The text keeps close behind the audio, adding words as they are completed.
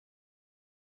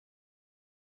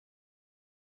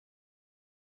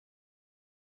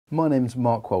My name's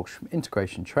Mark Walsh from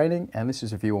Integration Training, and this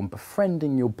is a review on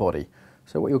befriending your body.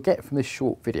 So what you'll get from this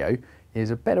short video is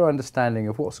a better understanding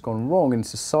of what's gone wrong in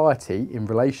society in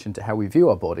relation to how we view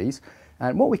our bodies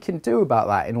and what we can do about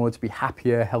that in order to be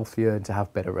happier, healthier, and to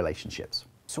have better relationships.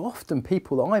 So often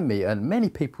people that I meet, and many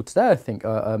people today I think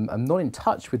are not in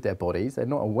touch with their bodies, they're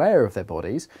not aware of their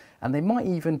bodies, and they might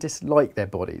even dislike their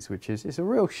bodies, which is a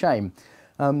real shame.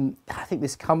 I think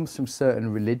this comes from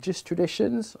certain religious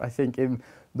traditions. I think in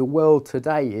the world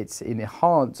today it's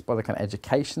enhanced by the kind of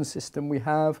education system we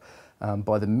have,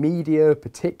 by the media,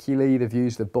 particularly the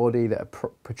views of the body that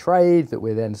are portrayed, that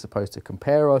we're then supposed to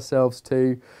compare ourselves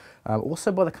to.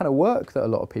 Also by the kind of work that a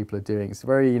lot of people are doing. It's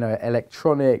very,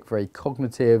 electronic, very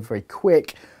cognitive, very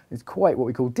quick. It's quite what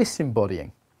we call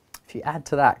disembodying. If you add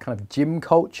to that kind of gym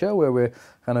culture where we're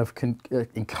kind of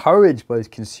encouraged by this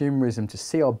consumerism to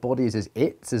see our bodies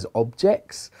as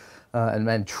objects, and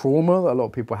then trauma that a lot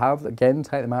of people have, that again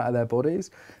take them out of their bodies,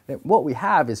 what we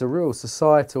have is a real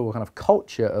societal kind of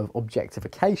culture of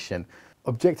objectification.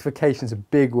 Objectification is a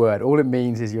big word. All it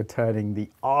means is you're turning the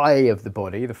I of the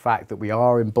body, the fact that we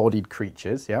are embodied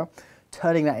creatures,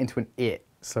 turning that into an it.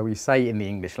 So we say in the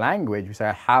English language, we say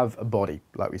I have a body,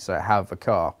 like we say I have a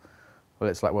car. Well,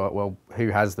 it's like, well, who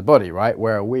has the body, right?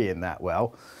 Where are we in that?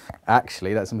 Well,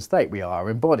 actually, that's a mistake. We are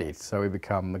embodied. So we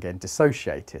become, again,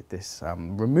 dissociated, this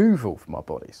removal from our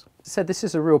bodies. So this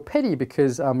is a real pity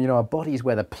because, our body is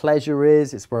where the pleasure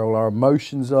is. It's where all our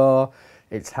emotions are.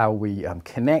 It's how we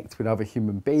connect with other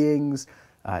human beings.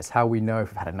 It's how we know if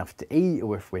we've had enough to eat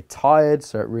or if we're tired.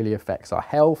 So it really affects our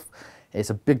health.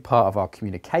 It's a big part of our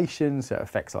communication. So it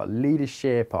affects our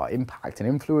leadership, our impact and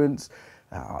influence,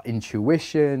 our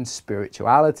intuition,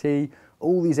 spirituality,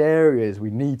 all these areas we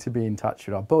need to be in touch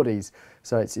with our bodies.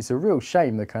 So it's a real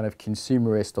shame, the kind of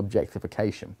consumerist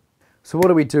objectification. So what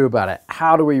do we do about it?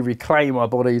 How do we reclaim our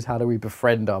bodies? How do we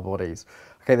befriend our bodies?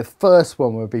 Okay, the first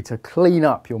one would be to clean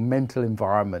up your mental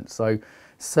environment. So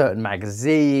certain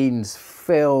magazines,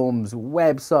 films,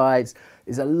 websites,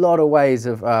 there's a lot of ways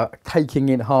of taking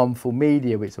in harmful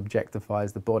media which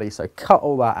objectifies the body. So cut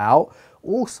all that out.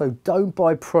 Also, don't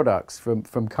buy products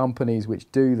from companies which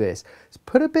do this. Just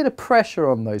put a bit of pressure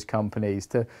on those companies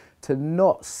to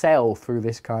not sell through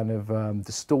this kind of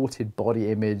distorted body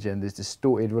image and this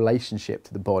distorted relationship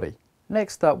to the body.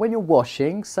 Next up, when you're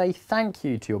washing, say thank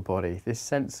you to your body. This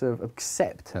sense of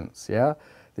acceptance,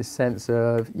 this sense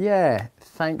of,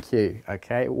 thank you,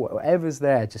 okay? Whatever's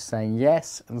there, just saying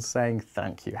yes and saying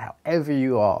thank you, however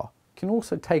you are. You can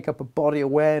also take up a body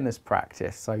awareness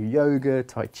practice. So yoga,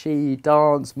 tai chi,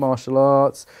 dance, martial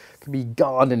arts, it could be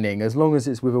gardening, as long as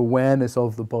it's with awareness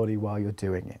of the body while you're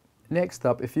doing it. Next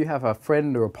up, if you have a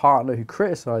friend or a partner who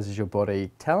criticizes your body,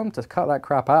 tell them to cut that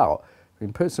crap out. You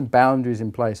can put some boundaries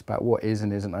in place about what is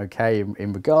and isn't okay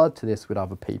in regard to this with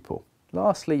other people.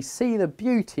 Lastly, see the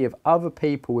beauty of other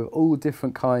people with all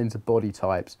different kinds of body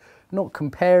types. Not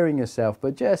comparing yourself,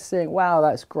 but just saying, wow,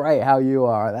 that's great how you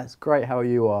are, that's great how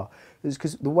you are. It's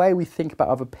because the way we think about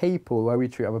other people, the way we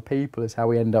treat other people is how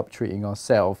we end up treating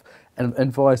ourselves,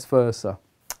 and vice versa.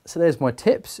 So there's my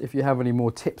tips. If you have any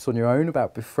more tips on your own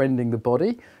about befriending the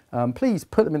body, please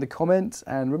put them in the comments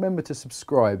and remember to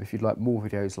subscribe if you'd like more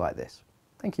videos like this.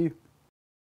 Thank you.